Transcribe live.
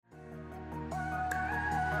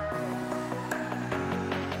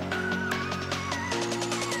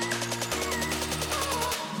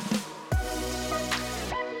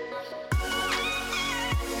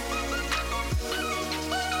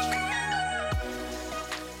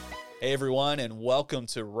Hey everyone, and welcome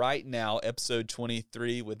to Right Now, episode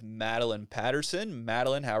 23 with Madeline Patterson.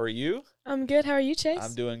 Madeline, how are you? I'm good. How are you, Chase?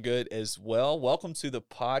 I'm doing good as well. Welcome to the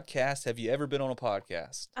podcast. Have you ever been on a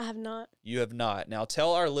podcast? I have not. You have not. Now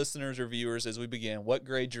tell our listeners or viewers as we begin what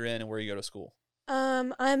grade you're in and where you go to school.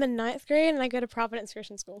 I'm in 9th grade and I go to Providence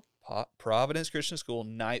Christian School. Providence Christian School,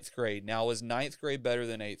 9th grade. Now, is 9th grade better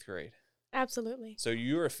than 8th grade? Absolutely. So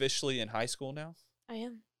you're officially in high school now? I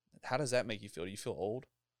am. How does that make you feel? Do you feel old?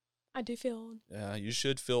 I do feel old. You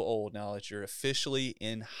should feel old now that you're officially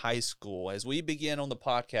in high school. As we begin on the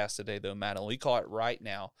podcast today, though, Madeline, we call it Right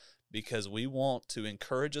Now because we want to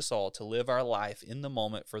encourage us all to live our life in the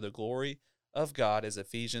moment for the glory of God, as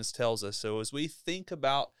Ephesians tells us. So as we think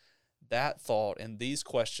about that thought and these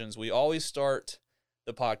questions, we always start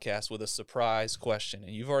the podcast with a surprise question.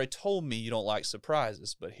 And you've already told me you don't like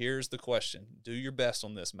surprises, but here's the question. Do your best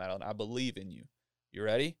on this, Madeline. I believe in you. You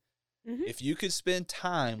ready? Mm-hmm. If you could spend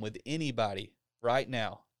time with anybody right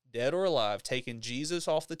now, dead or alive, taking Jesus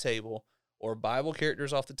off the table or Bible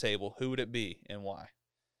characters off the table, who would it be and why?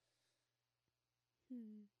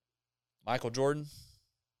 Michael Jordan?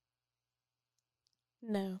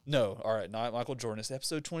 No. No. All right, not Michael Jordan. It's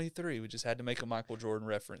episode 23. We just had to make a Michael Jordan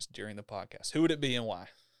reference during the podcast. Who would it be and why?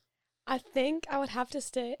 I think I would have to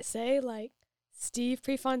say like Steve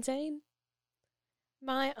Prefontaine.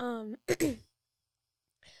 My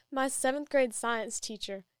my 7th grade science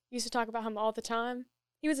teacher used to talk about him all the time.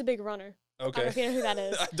 He was a big runner. Okay. I don't know if you know who that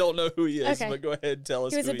is. I don't know who he is, Okay. but go ahead and tell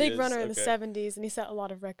us He was who a big is. runner in the Okay. 70s, and he set a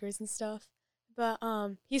lot of records and stuff. But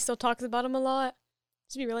he still talks about him a lot.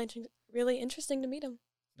 It'd be really interesting to meet him.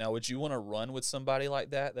 Now, would you want to run with somebody like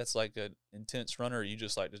that? That's like an intense runner, or you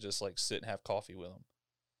just like to sit and have coffee with them?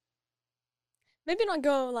 Maybe not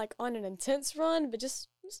go like on an intense run, but just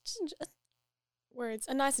words,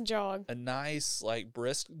 a nice jog. A nice, like,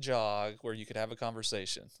 brisk jog where you could have a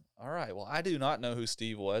conversation. All right. Well, I do not know who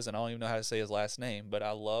Steve was, and I don't even know how to say his last name, but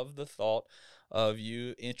I love the thought of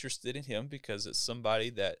you interested in him because it's somebody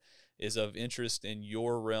that is of interest in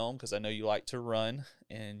your realm, because I know you like to run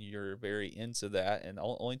and you're very into that. And the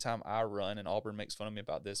only time I run, and Auburn makes fun of me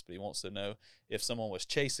about this, but he wants to know if someone was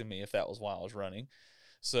chasing me, if that was why I was running.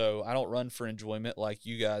 So I don't run for enjoyment like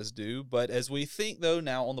you guys do. But as we think, though,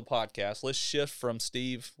 now on the podcast, let's shift from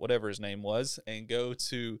Steve, whatever his name was, and go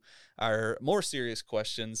to our more serious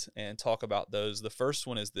questions and talk about those. The first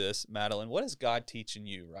one is this, Madeline, what is God teaching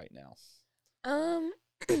you right now?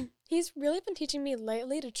 He's really been teaching me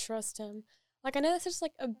lately to trust him. Like, I know that's just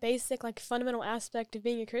like a basic, like, fundamental aspect of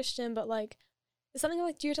being a Christian, but like, it's something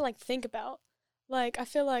like you have to like think about. Like, I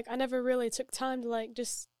feel like I never really took time to like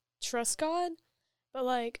just trust God. But,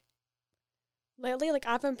 like, lately, like,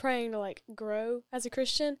 I've been praying to, like, grow as a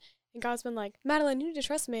Christian, and God's been like, Madeline, you need to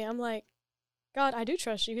trust me. I'm like, God, I do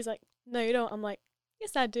trust you. He's like, no, you don't. I'm like,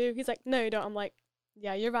 yes, I do. He's like, no, you don't. I'm like,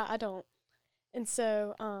 yeah, you're right, I don't. And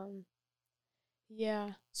so,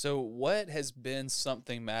 yeah. So what has been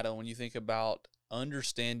something, Madeline, when you think about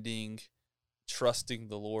understanding, trusting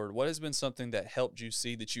the Lord, what has been something that helped you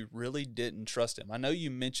see that you really didn't trust him? I know you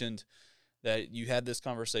mentioned that you had this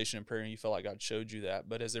conversation in prayer and you felt like God showed you that,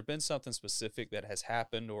 but has there been something specific that has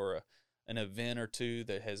happened or an event or two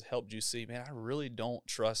that has helped you see, man, I really don't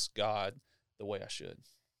trust God the way I should?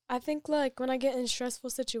 I think, like, when I get in stressful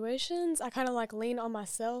situations, I kind of, like, lean on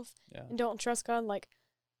myself and don't trust God. Like,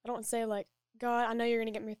 I don't say, like, God, I know you're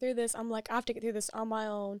going to get me through this. I'm like, I have to get through this on my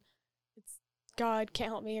own. It's God can't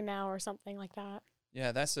help me now or something like that.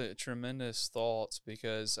 Yeah, that's a tremendous thought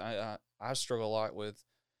because I struggle a lot with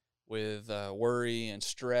worry and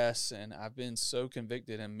stress, and I've been so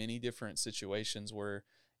convicted in many different situations where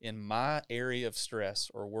in my area of stress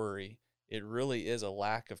or worry, it really is a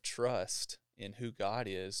lack of trust in who God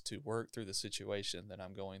is to work through the situation that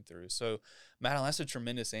I'm going through. So, Madeline, that's a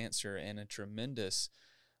tremendous answer and a tremendous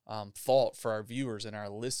thought for our viewers and our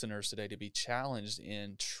listeners today to be challenged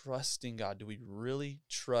in trusting God. Do we really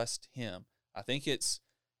trust him? I think it's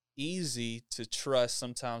easy to trust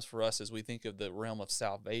sometimes for us as we think of the realm of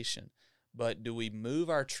salvation, but do we move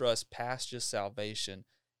our trust past just salvation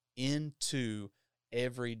into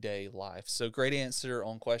everyday life? So great answer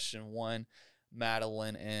on question 1,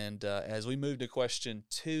 Madeline. And as we move to question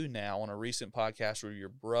 2 now, on a recent podcast with your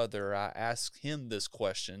brother, I asked him this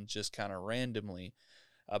question just kind of randomly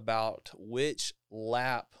about which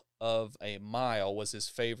lap of a mile was his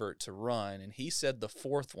favorite to run, and he said the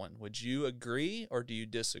 4th one. Would you agree or do you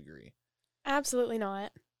disagree? Absolutely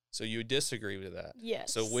not. So you disagree with that?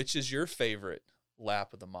 Yes. So which is your favorite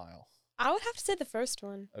lap of the mile? I would have to say the first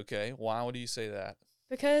one. Okay, why would you say that?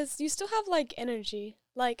 Because you still have, like, energy.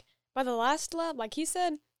 Like, by the last lap, like he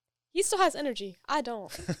said, He still has energy. I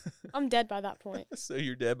don't. I'm dead by that point. So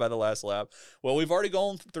you're dead by the last lap. Well, we've already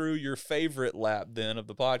gone through your favorite lap then of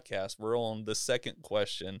the podcast. We're on the second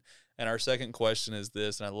question. And our second question is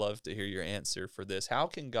this, and I'd love to hear your answer for this. How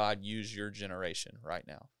can God use your generation right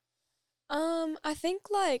now? I think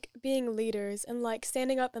like being leaders and like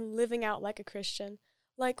standing up and living out like a Christian.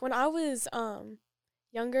 Like when I was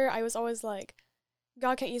younger, I was always like,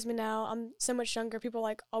 God can't use me now. I'm so much younger. People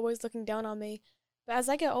like always looking down on me. But as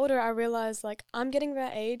I get older, I realize like I'm getting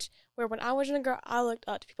that age where when I was younger, I looked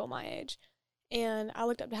up to people my age. And I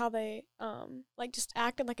looked up to how they like just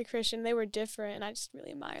acted like a Christian. They were different, and I just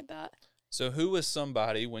really admired that. So who was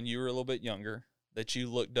somebody when you were a little bit younger that you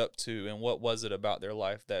looked up to, and what was it about their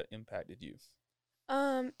life that impacted you?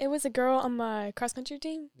 It was a girl on my cross country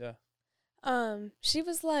team. Yeah. She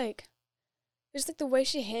was like, just like the way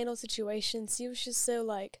she handled situations. She was just so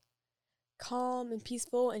like calm and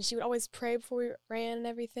peaceful, and she would always pray before we ran and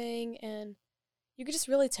everything. And you could just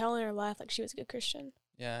really tell in her life like she was a good Christian.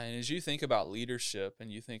 Yeah, and as you think about leadership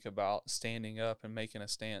and you think about standing up and making a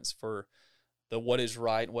stance for the what is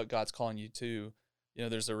right, what God's calling you to, you know,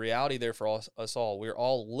 there's a reality there for us all. We're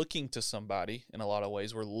all looking to somebody in a lot of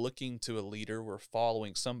ways. We're looking to a leader. We're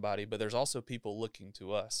following somebody, but there's also people looking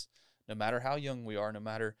to us. No matter how young we are, no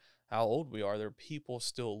matter how old we are, there are people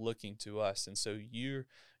still looking to us. And so you're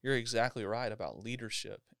exactly right about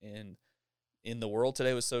leadership. And in the world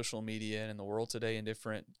today with social media and in the world today in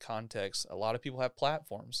different contexts, a lot of people have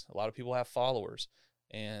platforms. A lot of people have followers.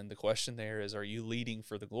 And the question there is, are you leading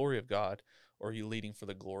for the glory of God, or are you leading for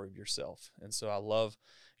the glory of yourself? And so I love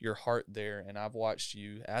your heart there. And I've watched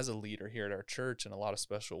you as a leader here at our church in a lot of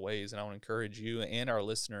special ways. And I want to encourage you and our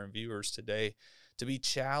listener and viewers today to be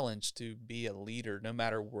challenged to be a leader no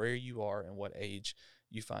matter where you are and what age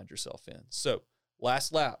you find yourself in. So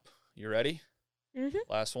last lap, you ready? Mm-hmm.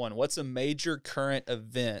 Last one. What's a major current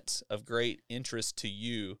event of great interest to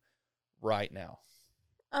you right now?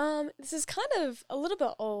 This is kind of a little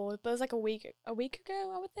bit old, but it was like a week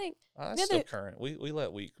ago, I would think. That's still current. We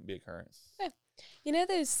let week be current. Yeah. You know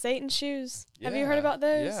those Satan shoes? Yeah. Have you heard about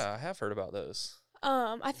those? Yeah, I have heard about those.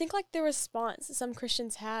 I think like the response that some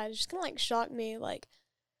Christians had just kind of like shocked me. Like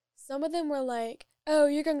some of them were like, "Oh,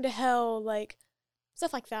 you're going to hell," like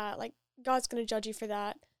stuff like that. Like God's going to judge you for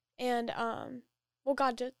that. And well,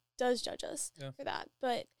 God does judge us for that.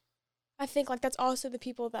 But I think like that's also the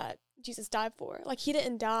people that Jesus died for. Like he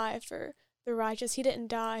didn't die for the righteous. He didn't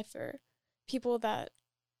die for people that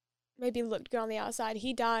maybe looked good on the outside.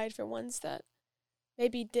 He died for ones that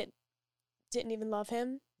maybe didn't even love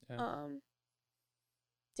him. Yeah.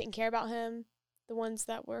 Didn't care about him. The ones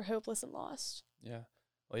that were hopeless and lost. Yeah.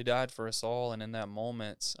 Well, he died for us all, and in that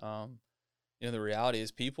moment, you know, the reality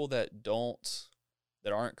is people that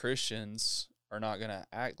aren't Christians are not going to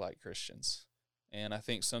act like Christians. And I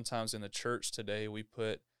think sometimes in the church today, we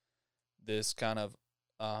put this kind of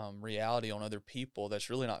reality on other people that's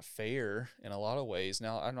really not fair in a lot of ways.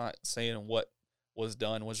 Now, I'm not saying what was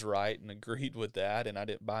done was right and agreed with that, and I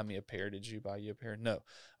didn't buy me a pair. Did you buy you a pair? No.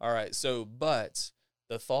 All right. So, but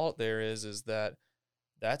the thought there is that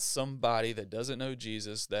that's somebody that doesn't know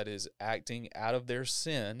Jesus, that is acting out of their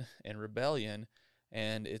sin and rebellion.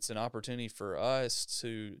 And it's an opportunity for us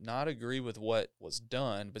to not agree with what was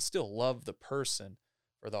done, but still love the person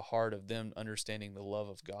for the heart of them understanding the love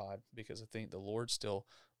of God, because I think the Lord still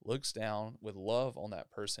looks down with love on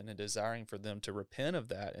that person and desiring for them to repent of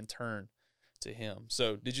that and turn to him.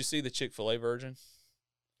 So did you see the Chick-fil-A version?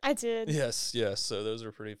 I did. Yes. So those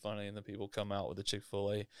are pretty funny, and the people come out with the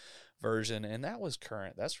Chick-fil-A version, and that was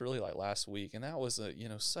current. That's really like last week, and that was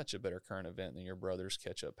such a better current event than your brother's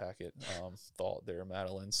ketchup packet thought there,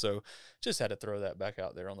 Madeline. So just had to throw that back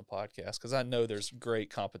out there on the podcast, because I know there's great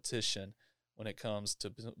competition when it comes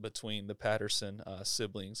to between the Patterson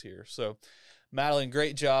siblings here. So Madeline,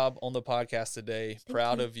 great job on the podcast today.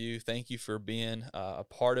 Proud of you. Thank you for being a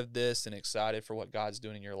part of this, and excited for what God's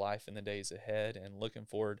doing in your life in the days ahead, and looking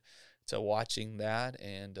forward to watching that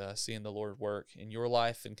and seeing the Lord work in your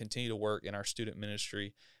life and continue to work in our student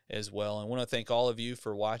ministry as well. And I want to thank all of you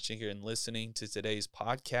for watching and listening to today's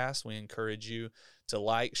podcast. We encourage you to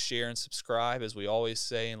like, share, and subscribe, as we always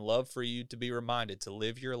say, and love for you to be reminded to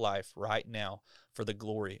live your life right now for the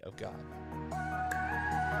glory of God.